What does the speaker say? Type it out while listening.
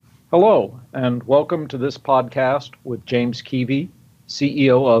Hello, and welcome to this podcast with James Keevy,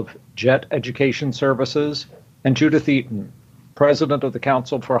 CEO of JET Education Services, and Judith Eaton, President of the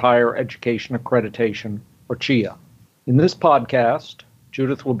Council for Higher Education Accreditation, or CHIA. In this podcast,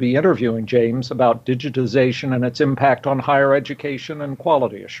 Judith will be interviewing James about digitization and its impact on higher education and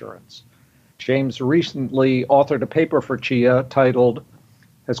quality assurance. James recently authored a paper for CHIA titled,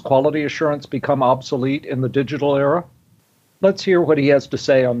 "Has Quality Assurance Become Obsolete in the Digital Era?" Let's hear what he has to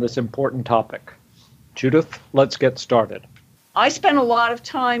say on this important topic. Judith, let's get started. I spent a lot of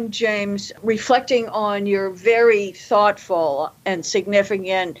time, James, reflecting on your very thoughtful and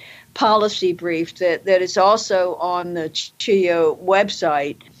significant policy brief that is also on the CHIA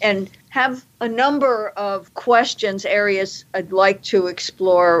website, and have a number of questions, areas I'd like to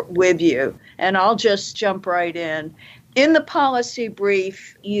explore with you. And I'll just jump right in. In the policy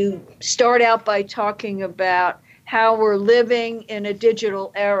brief, you start out by talking about how we're living in a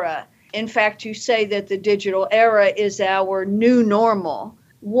digital era. In fact, you say that the digital era is our new normal.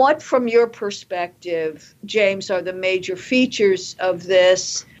 What, from your perspective, James, are the major features of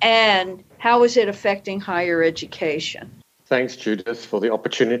this, and how is it affecting higher education? Thanks, Judith, for the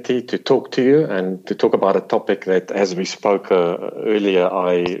opportunity to talk to you and to talk about a topic that, as we spoke earlier,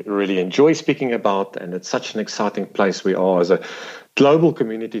 I really enjoy speaking about, and it's such an exciting place we are as a global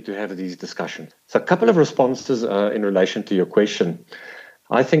community to have these discussions. So a couple of responses in relation to your question.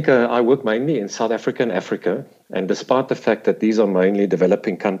 I think I work mainly in South Africa and Africa, and despite the fact that these are mainly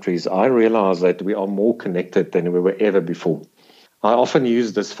developing countries, I realize that we are more connected than we were ever before. I often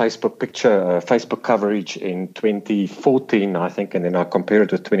use this Facebook Facebook coverage in 2014, I think, and then I compare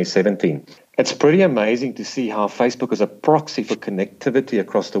it with 2017. It's pretty amazing to see how Facebook as a proxy for connectivity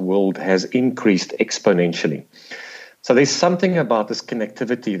across the world has increased exponentially. So there's something about this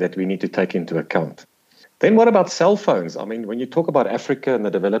connectivity that we need to take into account. Then what about cell phones? I mean, when you talk about Africa and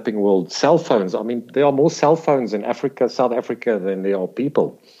the developing world, cell phones, I mean, there are more cell phones in Africa, South Africa, than there are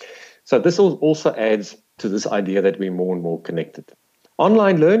people. So this also adds to this idea that we're more and more connected.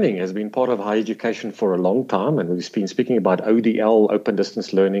 Online learning has been part of higher education for a long time, and we've been speaking about ODL, open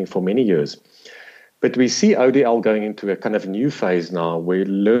distance learning, for many years. But we see ODL going into a kind of new phase now where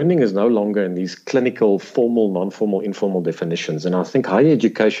learning is no longer in these clinical, formal, non-formal, informal definitions. And I think higher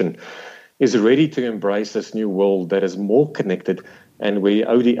education is ready to embrace this new world that is more connected and where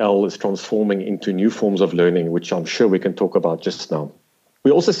ODL is transforming into new forms of learning, which I'm sure we can talk about just now. We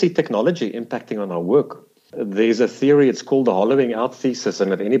also see technology impacting on our work. There's a theory, it's called the hollowing out thesis,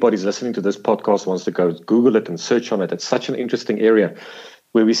 and if anybody's listening to this podcast wants to go Google it and search on it, it's such an interesting area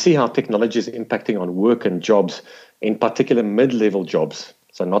where we see how technology is impacting on work and jobs, in particular mid-level jobs.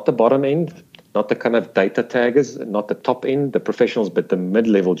 So not the bottom end, not the kind of data taggers, not the top end, the professionals, but the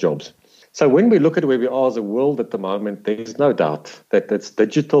mid-level jobs. So when we look at where we are as a world at the moment, there's no doubt that this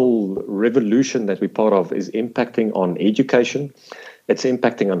digital revolution that we're part of is impacting on education. It's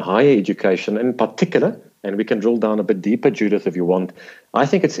impacting on higher education in particular, and we can drill down a bit deeper, Judith, if you want. I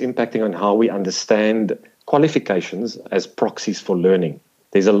think it's impacting on how we understand qualifications as proxies for learning.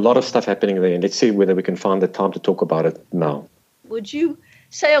 There's a lot of stuff happening there, and let's see whether we can find the time to talk about it now. Would you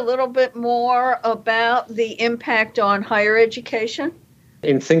say a little bit more about the impact on higher education?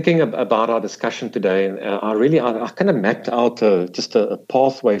 In thinking about our discussion today, I kind of mapped out just a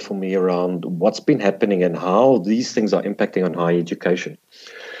pathway for me around what's been happening and how these things are impacting on higher education.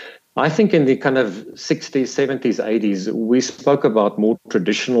 I think in the kind of 60s, 70s, 80s, we spoke about more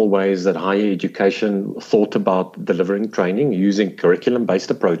traditional ways that higher education thought about delivering training using curriculum-based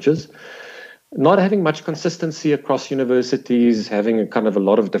approaches, not having much consistency across universities, having a kind of a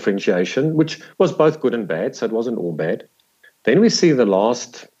lot of differentiation, which was both good and bad, so it wasn't all bad. Then we see the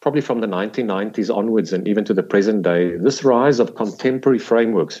last, probably from the 1990s onwards and even to the present day, this rise of contemporary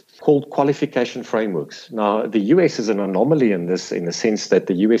frameworks called qualification frameworks. Now, the US is an anomaly in this, in the sense that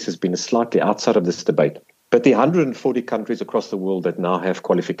the US has been slightly outside of this debate. But the 140 countries across the world that now have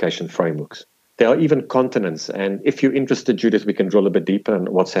qualification frameworks. There are even continents. And if you're interested, Judith, we can drill a bit deeper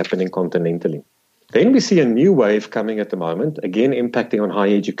on what's happening continentally. Then we see a new wave coming at the moment, again impacting on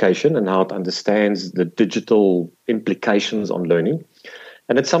higher education and how it understands the digital implications on learning.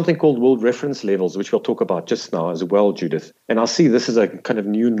 And it's something called world reference levels, which we'll talk about just now as well, Judith. And I see this as a kind of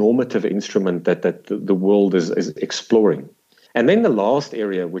new normative instrument that the world is exploring. And then the last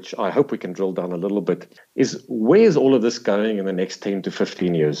area, which I hope we can drill down a little bit, is where is all of this going in the next 10 to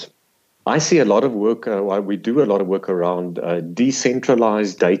 15 years? I see a lot of work, we do a lot of work around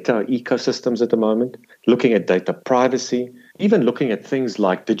decentralized data ecosystems at the moment, looking at data privacy, even looking at things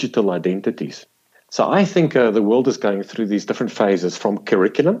like digital identities. So I think the world is going through these different phases from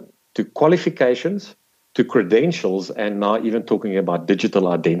curriculum to qualifications to credentials, and now even talking about digital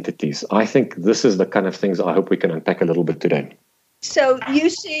identities. I think this is the kind of things I hope we can unpack a little bit today. So you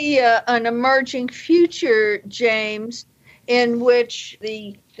see an emerging future, James, in which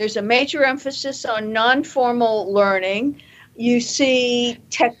there's a major emphasis on non-formal learning. You see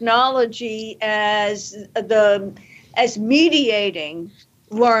technology as mediating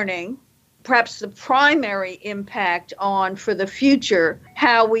learning, perhaps the primary impact on, for the future,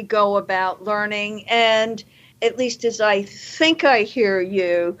 how we go about learning. And at least as I think I hear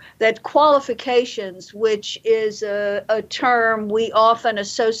you, that qualifications, which is a term we often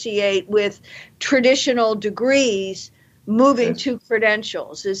associate with traditional degrees, moving to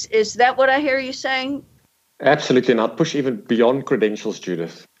credentials. Is that what I hear you saying? Absolutely, and I'd push even beyond credentials,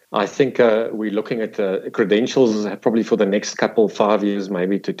 Judith. I think we're looking at credentials probably for the next 5 years,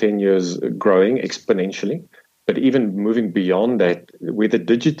 maybe to 10 years, growing exponentially. But even moving beyond that, where the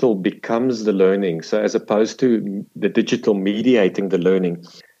digital becomes the learning, so as opposed to the digital mediating the learning,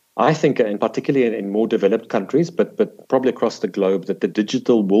 I think, and particularly in more developed countries, but probably across the globe, that the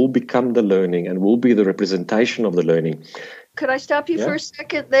digital will become the learning and will be the representation of the learning. Could I stop you for a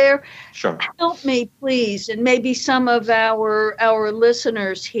second there? Sure. Help me, please, and maybe some of our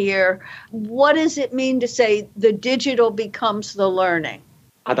listeners here. What does it mean to say the digital becomes the learning?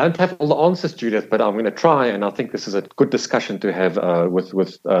 I don't have all the answers, Judith, but I'm going to try, and I think this is a good discussion to have with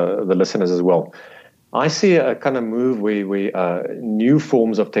the listeners as well. I see a kind of move where new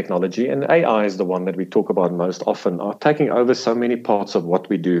forms of technology, and AI is the one that we talk about most often, are taking over so many parts of what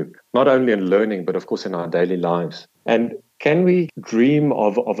we do, not only in learning, but of course in our daily lives. And can we dream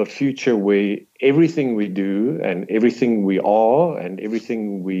of a future where everything we do and everything we are and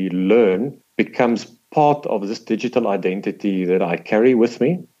everything we learn becomes part of this digital identity that I carry with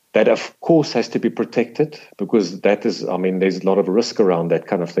me? That, of course, has to be protected, because that is, there's a lot of risk around that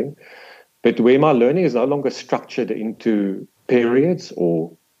kind of thing. But where my learning is no longer structured into periods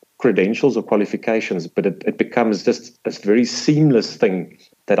or credentials or qualifications, but it becomes just this very seamless thing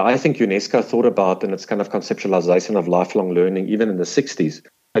that I think UNESCO thought about in its kind of conceptualization of lifelong learning, even in the 60s.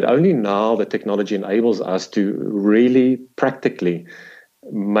 But only now the technology enables us to really practically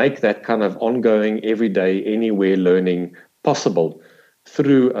make that kind of ongoing, everyday, anywhere learning possible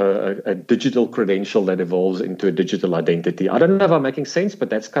through a digital credential that evolves into a digital identity. I don't know if I'm making sense, but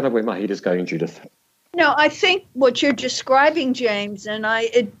that's kind of where my head is going, Judith. No, I think what you're describing, James, and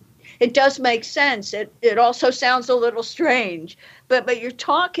it does make sense. It also sounds a little strange, but you're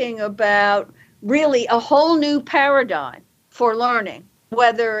talking about really a whole new paradigm for learning,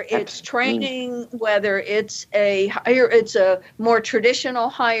 whether it's training, whether it's a more traditional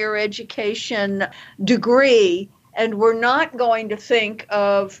higher education degree. And we're not going to think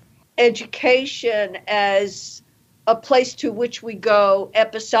of education as a place to which we go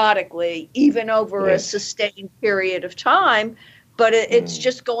episodically, even over a sustained period of time, but it's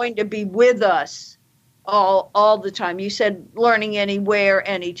just going to be with us all the time. You said learning anywhere,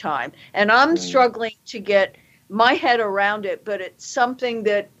 anytime. And I'm struggling to get my head around it, but it's something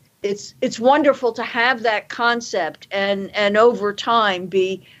that it's wonderful to have that concept and over time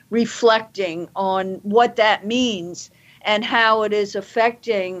be reflecting on what that means and how it is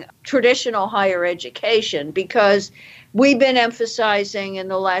affecting traditional higher education, because we've been emphasizing in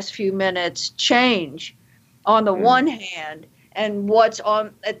the last few minutes change on the one hand and what's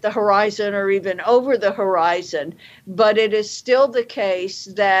on at the horizon or even over the horizon. But it is still the case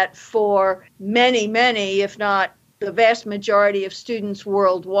that for many, if not the vast majority of students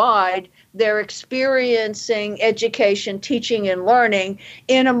worldwide, they're experiencing education, teaching, and learning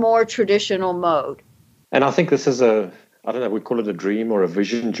in a more traditional mode. And I think this is we call it a dream or a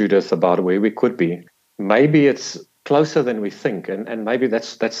vision, Judith, about where we could be. Maybe it's closer than we think, and maybe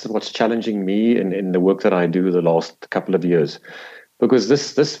that's what's challenging me in the work that I do the last couple of years. Because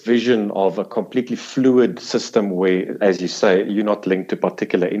this vision of a completely fluid system where, as you say, you're not linked to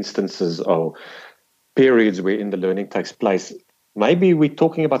particular instances or periods wherein the learning takes place. Maybe we're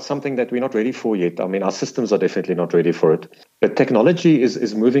talking about something that we're not ready for yet. Our systems are definitely not ready for it. But technology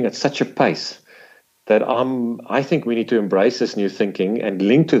is moving at such a pace that I think we need to embrace this new thinking, and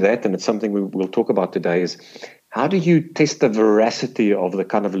linked to that, and it's something we'll talk about today, is how do you test the veracity of the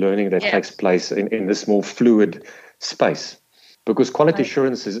kind of learning that takes place in this more fluid space? Because quality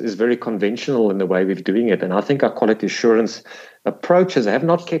assurance is very conventional in the way we're doing it. And I think our quality assurance approaches have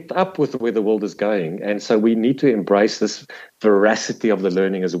not kept up with where the world is going. And so we need to embrace this veracity of the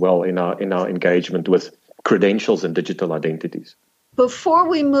learning as well in our engagement with credentials and digital identities. Before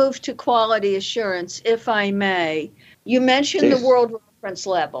we move to quality assurance, if I may, you mentioned the world reference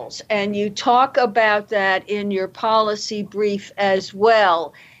levels, and you talk about that in your policy brief as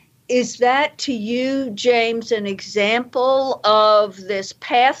well. Is that to you, James, an example of this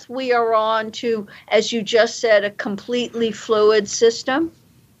path we are on to, as you just said, a completely fluid system?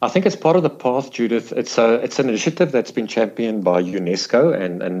 I think it's part of the path, Judith. It's an initiative that's been championed by UNESCO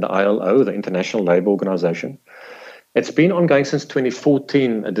and the ILO, the International Labour Organization. It's been ongoing since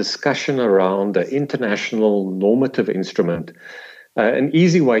 2014, a discussion around the international normative instrument. An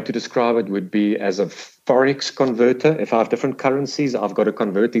easy way to describe it would be as a forex converter. If I have different currencies, I've got to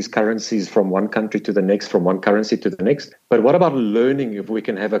convert these currencies from one country to the next, from one currency to the next. But what about learning if we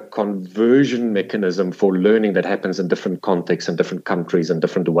can have a conversion mechanism for learning that happens in different contexts and different countries and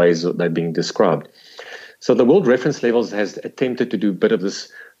different ways that they're being described? So the World Reference Levels has attempted to do a bit of this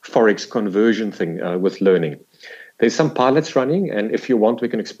forex conversion thing with learning. There's some pilots running, and if you want, we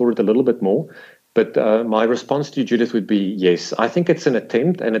can explore it a little bit more. But my response to you, Judith, would be yes. I think it's an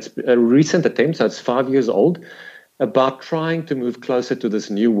attempt, and it's a recent attempt, so it's 5 years old, about trying to move closer to this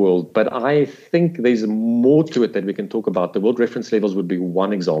new world. But I think there's more to it that we can talk about. The World Reference Levels would be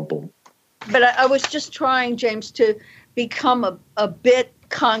one example. But I was just trying, James, to become a bit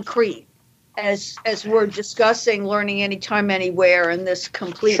concrete as we're discussing learning anytime, anywhere in this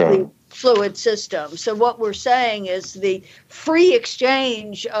completely fluid system. So what we're saying is the free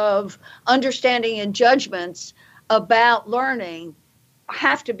exchange of understanding and judgments about learning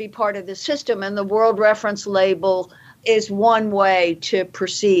have to be part of the system, and the World Reference Label is one way to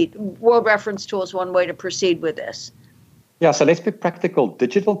proceed. World Reference Tool is one way to proceed with this. Yeah, so let's be practical.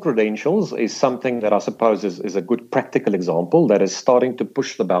 Digital credentials is something that I suppose is a good practical example that is starting to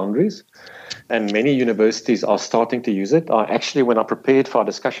push the boundaries, and many universities are starting to use it. Actually, when I prepared for our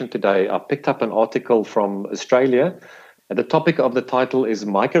discussion today, I picked up an article from Australia. The topic of the title is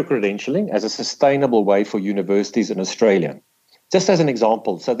Micro-Credentialing as a Sustainable Way for Universities in Australia. Just as an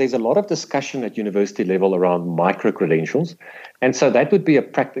example, so there's a lot of discussion at university level around micro-credentials, and so that would be a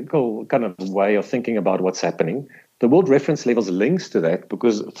practical kind of way of thinking about what's happening. The World Reference Levels links to that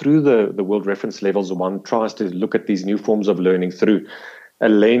because through the World Reference Levels, one tries to look at these new forms of learning through a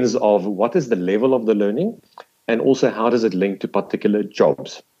lens of what is the level of the learning and also how does it link to particular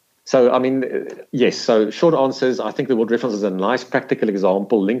jobs. So, I mean, yes, so short answers, I think the World Reference is a nice practical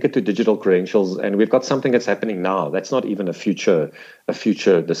example, link it to digital credentials, and we've got something that's happening now. That's not even a future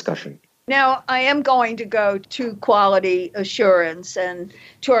discussion. Now, I am going to go to quality assurance, and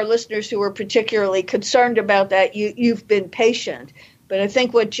to our listeners who are particularly concerned about that, you've been patient. But I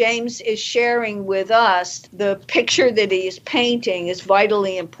think what James is sharing with us, the picture that he is painting, is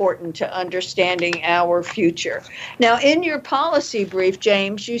vitally important to understanding our future. Now, in your policy brief,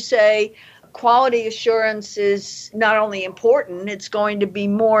 James, you say quality assurance is not only important, it's going to be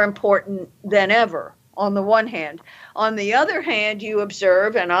more important than ever, on the one hand. On the other hand, you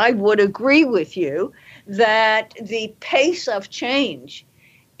observe, and I would agree with you, that the pace of change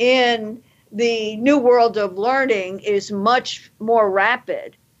in the new world of learning is much more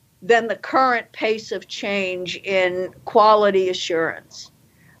rapid than the current pace of change in quality assurance.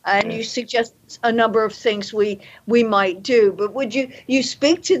 And you suggest a number of things we might do, but would you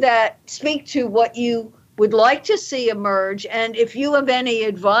speak to that, speak to what you would like to see emerge, and if you have any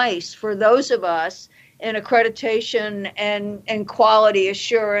advice for those of us in accreditation and quality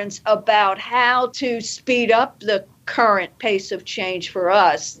assurance about how to speed up the current pace of change for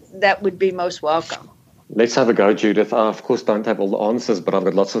us, that would be most welcome. Let's have a go, Judith. I, of course, don't have all the answers, but I've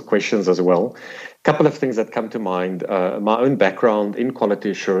got lots of questions as well. A couple of things that come to mind. My own background in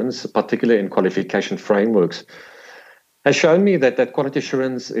quality assurance, particularly in qualification frameworks, has shown me that quality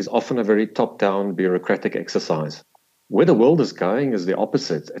assurance is often a very top-down bureaucratic exercise. Where the world is going is the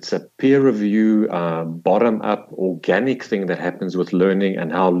opposite. It's a peer review, bottom-up, organic thing that happens with learning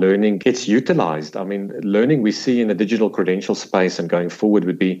and how learning gets utilized. I mean, learning we see in the digital credential space and going forward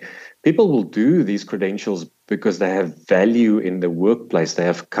would be people will do these credentials because they have value in the workplace. They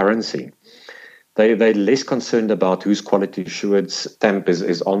have currency. They're less concerned about whose quality assured stamp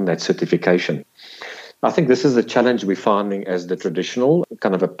is on that certification. I think this is the challenge we're finding as the traditional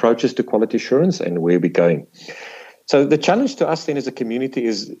kind of approaches to quality assurance and where we're going. So the challenge to us then as a community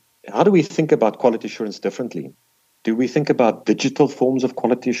is, how do we think about quality assurance differently? Do we think about digital forms of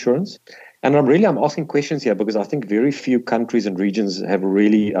quality assurance? And I'm asking questions here because I think very few countries and regions have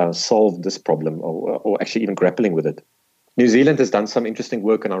really solved this problem or actually even grappling with it. New Zealand has done some interesting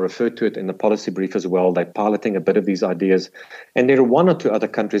work, and I referred to it in the policy brief as well. They're piloting a bit of these ideas, and there are one or two other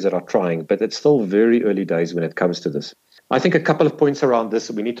countries that are trying, but it's still very early days when it comes to this. I think a couple of points around this.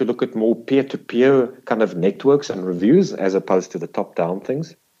 We need to look at more peer-to-peer kind of networks and reviews as opposed to the top-down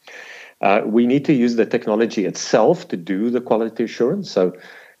things. We need to use the technology itself to do the quality assurance. So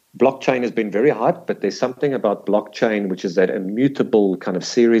Blockchain has been very hyped, but there's something about blockchain, which is that immutable kind of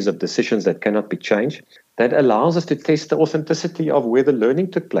series of decisions that cannot be changed, that allows us to test the authenticity of where the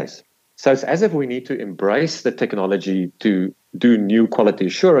learning took place. So it's as if we need to embrace the technology to do new quality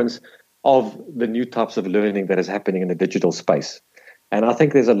assurance of the new types of learning that is happening in the digital space. And I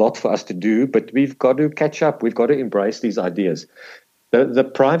think there's a lot for us to do, but we've got to catch up. We've got to embrace these ideas. The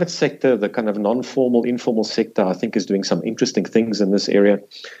private sector, the kind of non-formal, informal sector, I think is doing some interesting things in this area.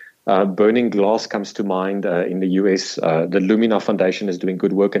 Burning Glass comes to mind in the US. The Lumina Foundation is doing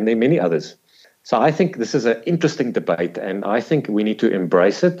good work, and there are many others. So I think this is an interesting debate, and I think we need to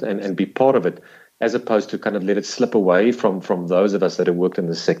embrace it and be part of it, as opposed to kind of let it slip away from those of us that have worked in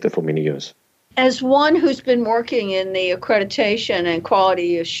this sector for many years. As one who's been working in the accreditation and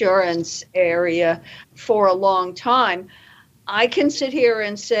quality assurance area for a long time, I can sit here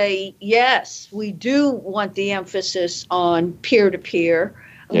and say, yes, we do want the emphasis on peer-to-peer.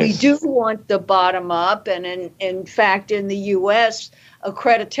 Yes. We do want the bottom-up. And in fact, in the U.S.,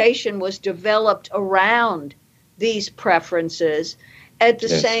 accreditation was developed around these preferences. At the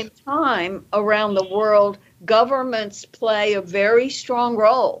same time, around the world, governments play a very strong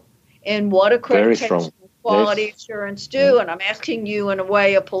role in what accreditation and quality assurance do. And I'm asking you, in a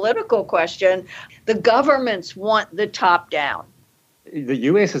way, a political question. The governments want the top down. The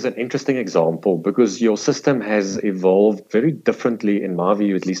US is an interesting example because your system has evolved very differently, in my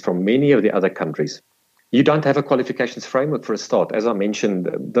view, at least from many of the other countries. You don't have a qualifications framework for a start. As I mentioned,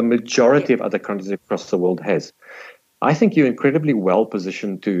 the majority of other countries across the world has. I think you're incredibly well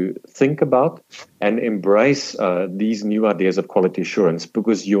positioned to think about and embrace these new ideas of quality assurance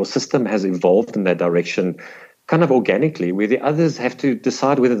because your system has evolved in that direction kind of organically, where the others have to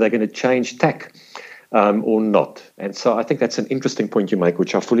decide whether they're going to change tack or not. And so I think that's an interesting point you make,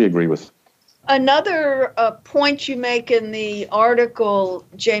 which I fully agree with. Another point you make in the article,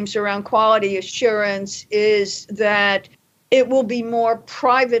 James, around quality assurance is that it will be more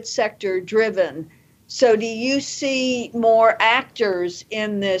private sector driven. So do you see more actors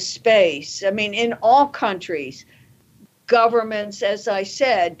in this space? I mean, in all countries, governments, as I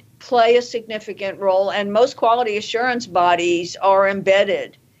said, play a significant role, and most quality assurance bodies are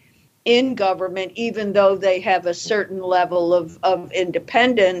embedded in government, even though they have a certain level of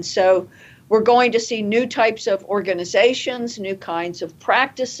independence. So we're going to see new types of organizations, new kinds of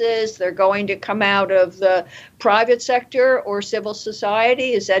practices. They're going to come out of the private sector or civil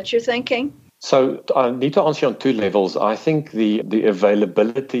society. Is that your thinking? So I need to answer you on two levels. I think the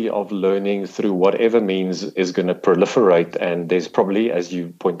availability of learning through whatever means is going to proliferate, and there's probably, as you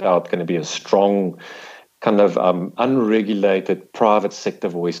point out, going to be a strong kind of unregulated private sector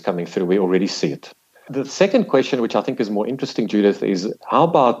voice coming through. We already see it. The second question, which I think is more interesting, Judith, is how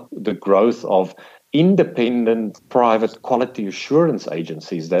about the growth of independent private quality assurance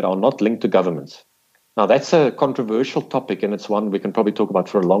agencies that are not linked to governments? Now, that's a controversial topic, and it's one we can probably talk about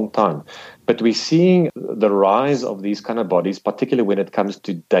for a long time. But we're seeing the rise of these kind of bodies, particularly when it comes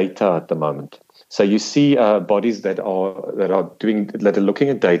to data at the moment. So you see bodies that are looking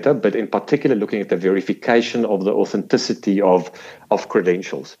at data, but in particular looking at the verification of the authenticity of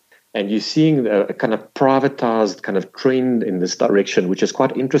credentials. And you're seeing a kind of privatized kind of trend in this direction, which is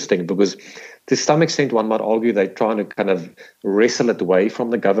quite interesting because to some extent, one might argue they're trying to kind of wrestle it away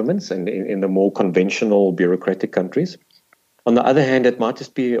from the governments and in the more conventional bureaucratic countries. On the other hand, it might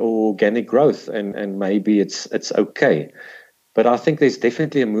just be organic growth and maybe it's okay. But I think there's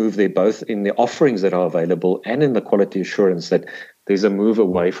definitely a move there, both in the offerings that are available and in the quality assurance, that there's a move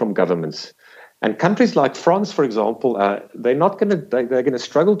away from governments. And countries like France, for example, they're going to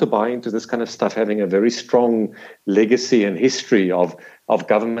struggle to buy into this kind of stuff, having a very strong legacy and history of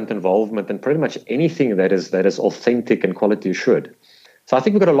government involvement and pretty much anything that is authentic and quality assured. So I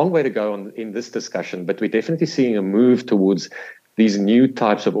think we've got a long way to go in this discussion, but we're definitely seeing a move towards these new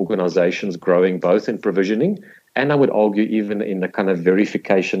types of organizations growing both in provisioning and I would argue even in the kind of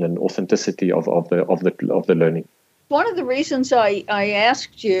verification and authenticity of the learning. One of the reasons I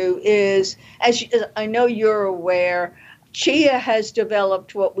asked you is, as I know you're aware, CHIA has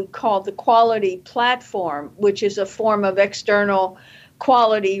developed what we call the quality platform, which is a form of external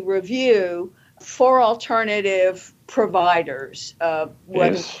quality review for alternative providers. Whether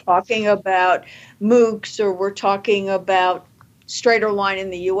we're talking about MOOCs or we're talking about StraighterLine in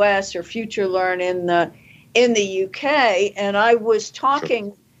the U.S. or FutureLearn in the UK. And I was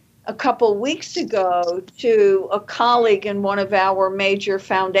talking a couple weeks ago to a colleague in one of our major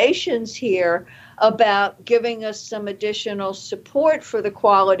foundations here about giving us some additional support for the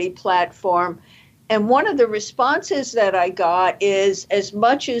quality platform. And one of the responses that I got is, as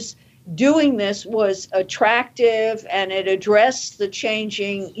much as doing this was attractive and it addressed the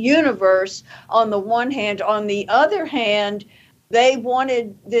changing universe on the one hand. On the other hand, they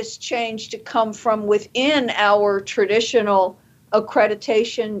wanted this change to come from within our traditional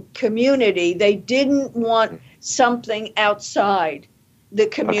accreditation community. They didn't want something outside the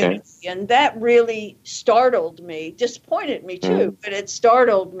community. Okay. And that really startled me, disappointed me too, but it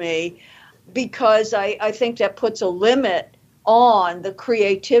startled me because I think that puts a limit on the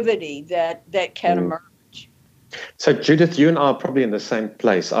creativity that can emerge. So Judith, you and I are probably in the same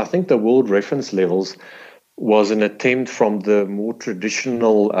place. I think the world reference levels was an attempt from the more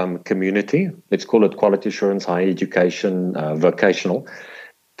traditional community, let's call it quality assurance, higher education, vocational,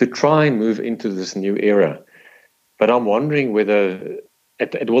 to try and move into this new era. But I'm wondering whether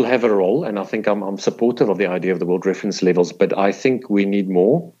it will have a role, and I think I'm supportive of the idea of the world reference levels, but I think we need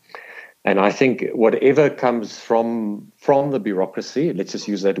more. And I think whatever comes from the bureaucracy, let's just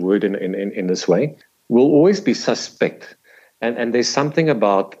use that word in this way, will always be suspect. And there's something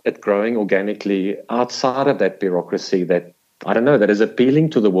about it growing organically outside of that bureaucracy that, I don't know, that is appealing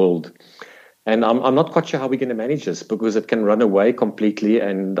to the world. And I'm not quite sure how we're going to manage this because it can run away completely.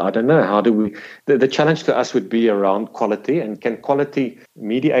 And I don't know, how do we... The challenge to us would be around quality. And can quality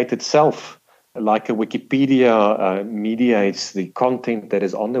mediate itself like a Wikipedia mediates the content that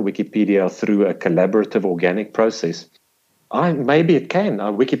is on the Wikipedia through a collaborative organic process? Maybe it can.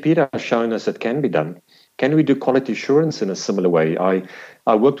 Wikipedia has shown us it can be done. Can we do quality assurance in a similar way?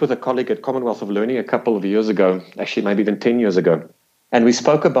 I worked with a colleague at Commonwealth of Learning a couple of years ago, actually maybe even 10 years ago, and we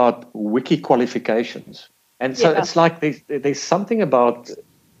spoke about wiki qualifications. And so it's like there's something about,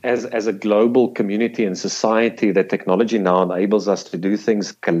 as a global community and society, that technology now enables us to do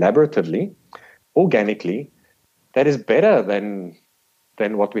things collaboratively, organically, that is better than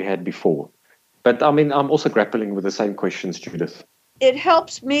what we had before. But I mean, I'm also grappling with the same questions, Judith. It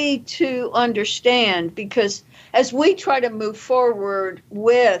helps me to understand because as we try to move forward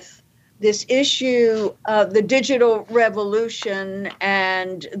with this issue of the digital revolution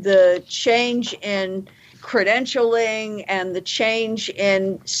and the change in credentialing and the change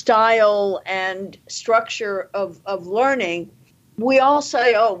in style and structure of learning, we all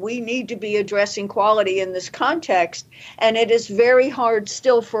say, we need to be addressing quality in this context. And it is very hard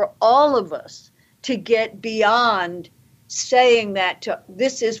still for all of us to get beyond saying that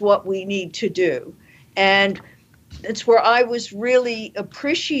this is what we need to do. And it's where I was really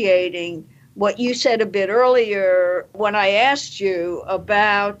appreciating what you said a bit earlier when I asked you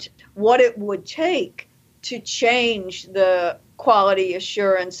about what it would take to change the quality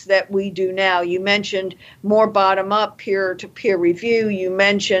assurance that we do now. You mentioned more bottom-up, peer-to-peer review. You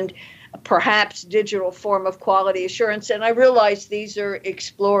mentioned perhaps digital form of quality assurance. And I realize these are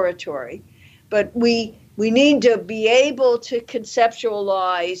exploratory, but we need to be able to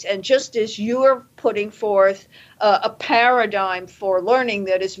conceptualize, and just as you're putting forth a paradigm for learning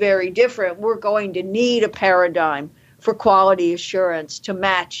that is very different, we're going to need a paradigm for quality assurance to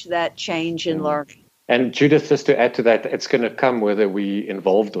match that change in learning. And Judith, just to add to that, it's going to come whether we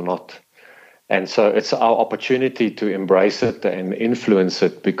involved or not. And so it's our opportunity to embrace it and influence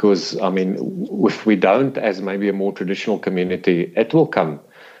it because, I mean, if we don't, as maybe a more traditional community, it will come.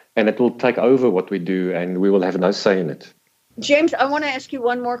 And it will take over what we do, and we will have no say in it. James, I want to ask you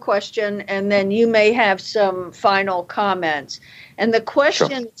one more question, and then you may have some final comments. And the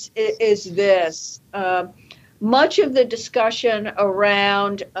question is this. Much of the discussion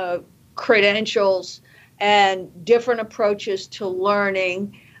around credentials and different approaches to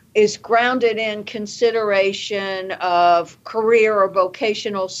learning is grounded in consideration of career or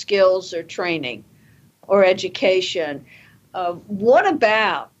vocational skills or training or education. What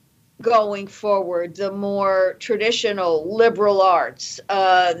about going forward, the more traditional liberal arts,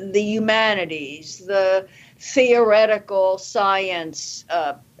 the humanities, the theoretical science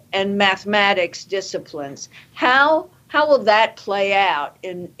and mathematics disciplines? How will that play out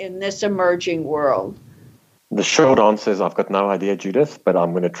in this emerging world? The short answer is I've got no idea, Judith, but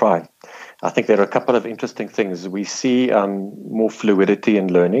I'm going to try. I think there are a couple of interesting things. We see more fluidity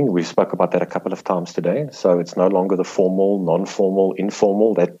in learning. We spoke about that a couple of times today. So it's no longer the formal, non-formal,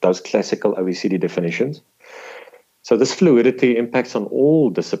 informal, those classical OECD definitions. So this fluidity impacts on all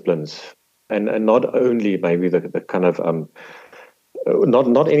disciplines and not only maybe the kind of,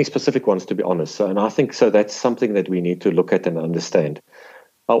 not any specific ones, to be honest. So, and I think so that's something that we need to look at and understand.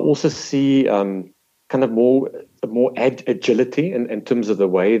 I also see kind of more agility in terms of the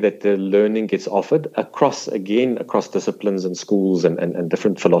way that the learning gets offered across disciplines and schools and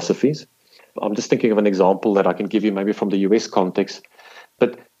different philosophies. I'm just thinking of an example that I can give you maybe from the US context.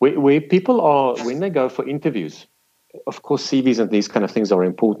 But where people are, when they go for interviews, of course, CVs and these kind of things are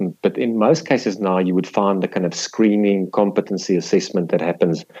important, but in most cases now you would find the kind of screening competency assessment that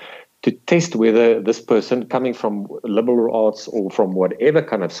happens to test whether this person coming from liberal arts or from whatever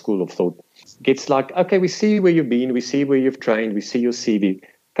kind of school of thought gets like, okay, we see where you've been, we see where you've trained, we see your CV.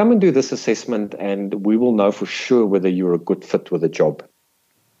 Come and do this assessment and we will know for sure whether you're a good fit with the job.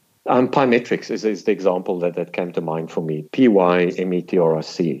 Pymetrics is the example that came to mind for me. Pymetrics.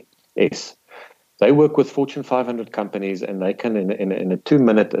 They work with Fortune 500 companies and they can, in a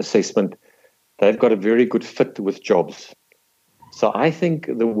 2-minute assessment, they've got a very good fit with jobs. So I think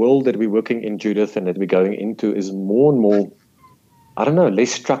the world that we're working in, Judith, and that we're going into is more and more,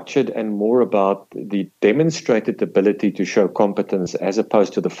 less structured and more about the demonstrated ability to show competence as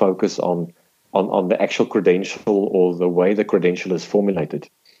opposed to the focus on the actual credential or the way the credential is formulated.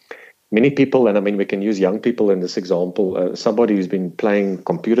 Many people, and I mean, we can use young people in this example, somebody who's been playing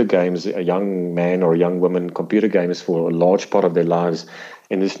computer games, a young man or a young woman, computer games for a large part of their lives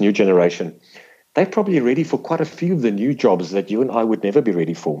in this new generation. They're probably ready for quite a few of the new jobs that you and I would never be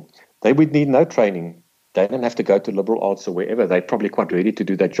ready for. They would need no training. They don't have to go to liberal arts or wherever. They're probably quite ready to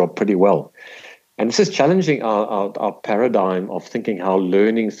do that job pretty well. And this is challenging our paradigm of thinking how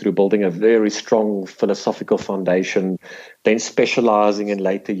learning through building a very strong philosophical foundation, then specializing in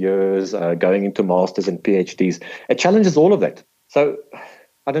later years, going into masters and PhDs. It challenges all of that. So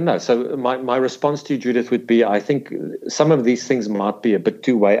I don't know. So my response to you, Judith, would be I think some of these things might be a bit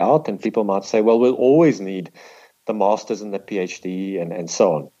too way out, and people might say, well, we'll always need the masters and the PhD and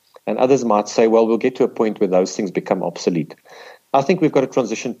so on. And others might say, well, we'll get to a point where those things become obsolete. I think we've got a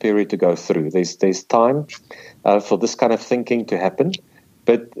transition period to go through. There's time for this kind of thinking to happen,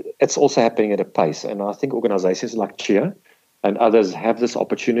 but it's also happening at a pace. And I think organizations like CHEA and others have this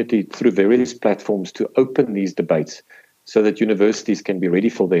opportunity through various platforms to open these debates so that universities can be ready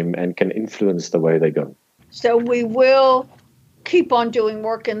for them and can influence the way they go. So we will keep on doing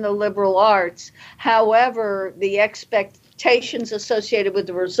work in the liberal arts. However, the expectations associated with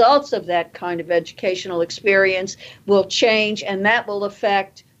the results of that kind of educational experience will change, and that will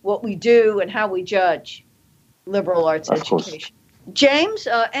affect what we do and how we judge liberal arts education. James,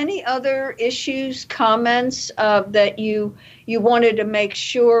 any other issues, comments that you wanted to make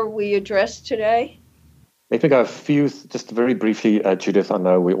sure we addressed today? Let me go a few, just very briefly, Judith. I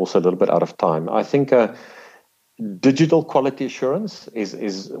know we're also a little bit out of time. I think digital quality assurance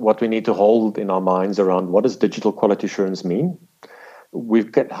is what we need to hold in our minds around what does digital quality assurance mean?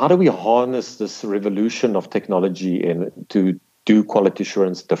 How do we harness this revolution of technology to do quality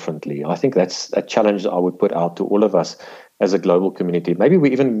assurance differently? I think that's a challenge I would put out to all of us as a global community. Maybe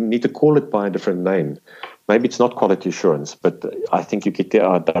we even need to call it by a different name. Maybe it's not quality assurance, but I think you get the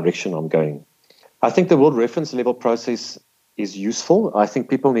direction I'm going. I think the world reference level process is useful. I think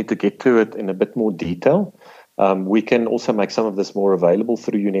people need to get to it in a bit more detail. We can also make some of this more available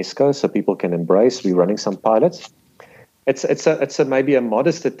through UNESCO so people can embrace. We're running some pilots. It's maybe a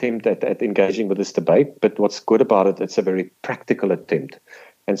modest attempt at engaging with this debate, but what's good about it, it's a very practical attempt.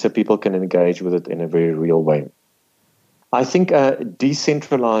 And so people can engage with it in a very real way. I think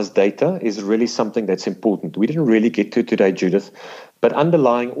decentralized data is really something that's important. We didn't really get to today, Judith, but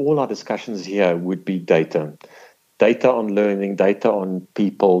underlying all our discussions here would be data. Data on learning, data on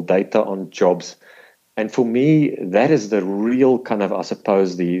people, data on jobs. And for me, that is the real kind of, I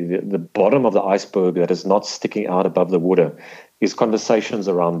suppose, the bottom of the iceberg that is not sticking out above the water is conversations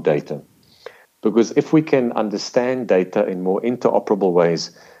around data. Because if we can understand data in more interoperable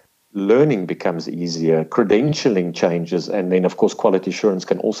ways, learning becomes easier, credentialing changes, and then, of course, quality assurance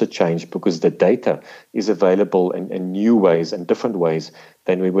can also change because the data is available in new ways and different ways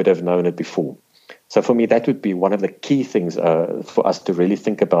than we would have known it before. So for me, that would be one of the key things for us to really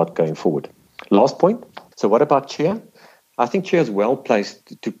think about going forward. Last point. So what about CHEA? I think CHEA is well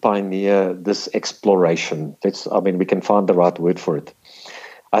placed to pioneer this exploration. We can find the right word for it.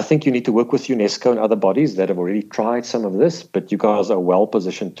 I think you need to work with UNESCO and other bodies that have already tried some of this, but you guys are well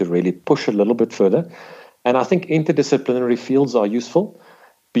positioned to really push a little bit further. And I think interdisciplinary fields are useful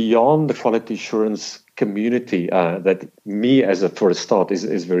beyond the quality assurance community that me, for a start,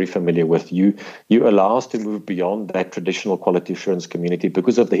 is very familiar with. You allow us to move beyond that traditional quality assurance community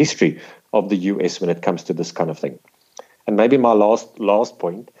because of the history of the US when it comes to this kind of thing. And maybe my last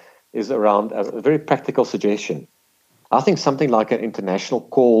point is around a very practical suggestion. I think something like an international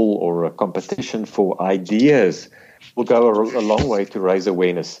call or a competition for ideas will go a long way to raise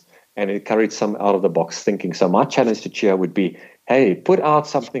awareness and encourage some out-of-the-box thinking. So my challenge to CHEA would be, hey, put out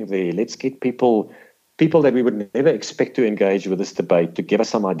something there. Let's get people that we would never expect to engage with this debate to give us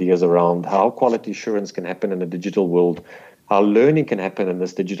some ideas around how quality assurance can happen in a digital world, how learning can happen in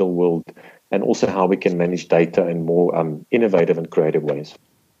this digital world, and also how we can manage data in more innovative and creative ways.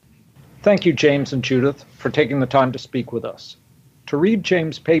 Thank you, James and Judith, for taking the time to speak with us. To read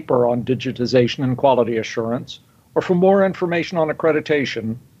James' paper on digitization and quality assurance, or for more information on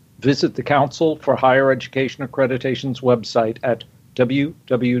accreditation, visit the Council for Higher Education Accreditation's website at www.chea.org.